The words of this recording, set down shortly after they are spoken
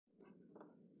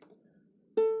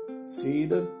See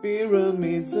the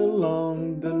pyramids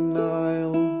along the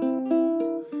Nile.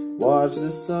 Watch the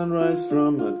sunrise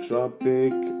from a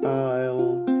tropic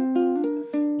isle.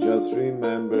 Just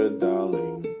remember,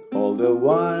 darling, all the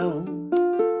while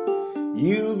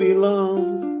you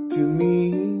belong to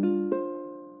me.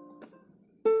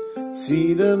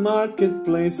 See the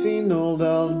marketplace in old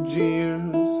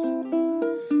Algiers.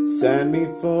 Send me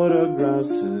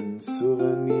photographs and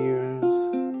souvenirs.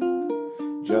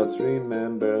 Just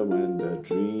remember, when the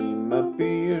dream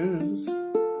appears,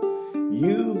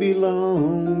 you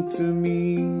belong to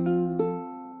me.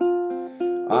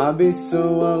 I'll be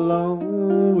so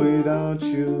alone without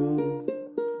you.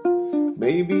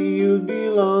 Maybe you'd be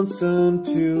lonesome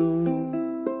too,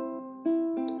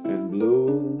 and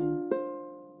blue.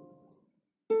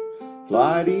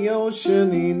 Fly the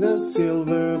ocean in a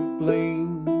silver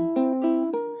plane.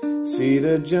 See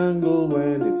the jungle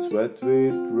when it's wet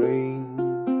with rain.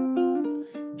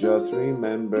 Just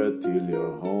remember, till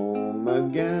you're home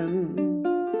again,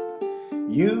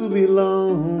 you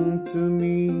belong to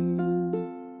me.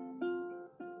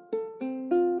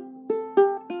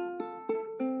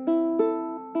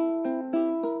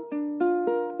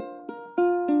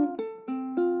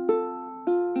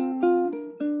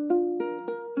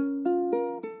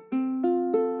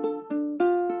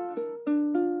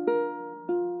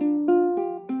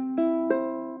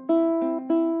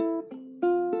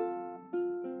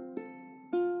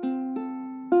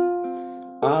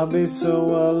 I'll be so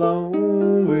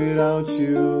alone without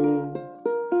you.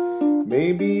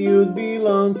 Maybe you'd be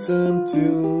lonesome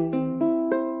too,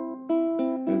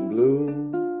 and blue.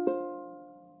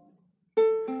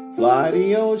 Fly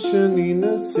the ocean in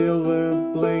a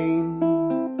silver plane.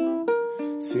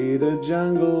 See the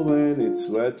jungle when it's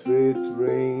wet with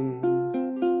rain.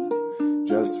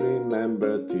 Just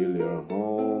remember, till you're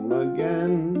home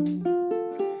again,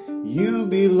 you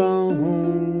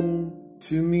belong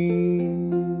to me.